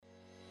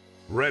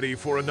Ready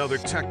for another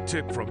tech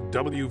tip from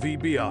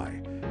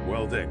WVBI?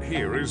 Well then,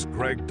 here is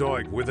Greg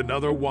Doig with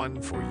another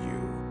one for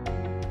you.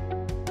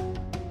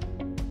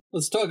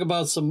 Let's talk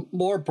about some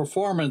more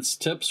performance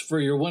tips for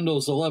your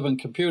Windows 11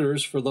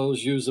 computers for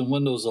those using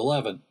Windows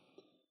 11.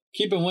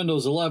 Keeping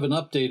Windows 11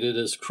 updated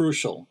is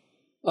crucial.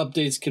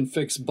 Updates can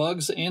fix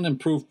bugs and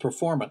improve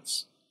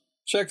performance.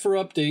 Check for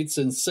updates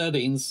in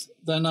Settings,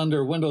 then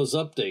under Windows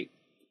Update.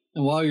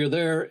 And while you're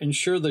there,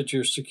 ensure that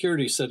your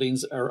security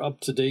settings are up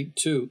to date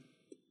too.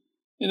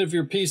 And if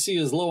your PC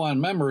is low on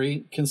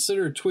memory,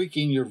 consider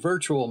tweaking your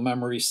virtual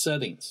memory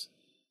settings.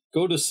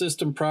 Go to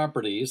System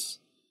Properties,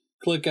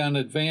 click on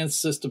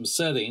Advanced System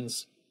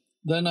Settings,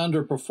 then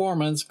under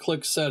Performance,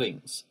 click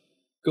Settings.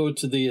 Go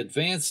to the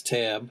Advanced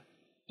tab,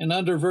 and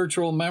under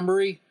Virtual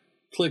Memory,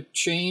 click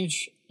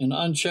Change and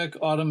uncheck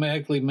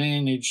Automatically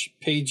Manage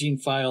Paging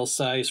File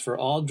Size for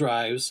all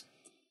drives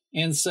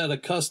and set a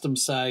custom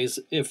size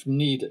if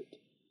needed.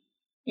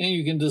 And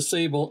you can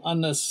disable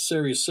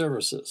unnecessary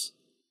services.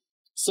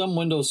 Some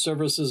Windows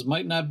services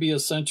might not be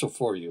essential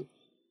for you.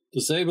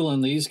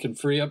 Disabling these can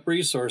free up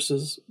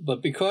resources,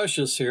 but be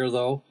cautious here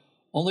though.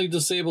 Only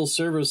disable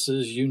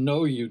services you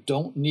know you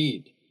don't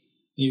need.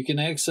 You can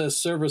access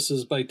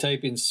services by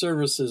typing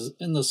Services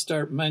in the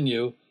Start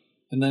menu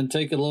and then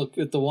take a look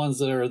at the ones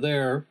that are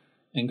there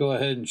and go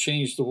ahead and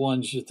change the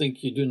ones you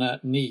think you do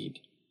not need.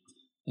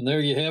 And there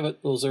you have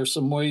it. Those are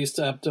some ways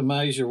to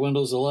optimize your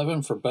Windows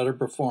 11 for better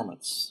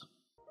performance.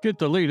 Get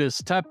the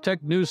latest top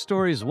tech news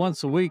stories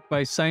once a week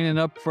by signing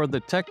up for the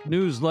tech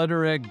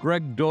newsletter at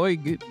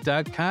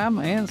gregdoig.com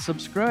and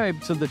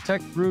subscribe to the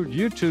Tech Root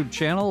YouTube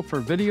channel for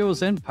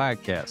videos and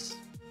podcasts.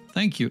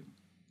 Thank you.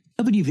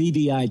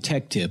 WVBI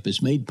Tech Tip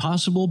is made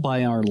possible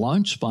by our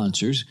launch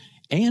sponsors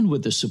and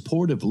with the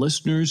support of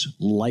listeners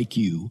like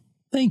you.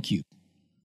 Thank you.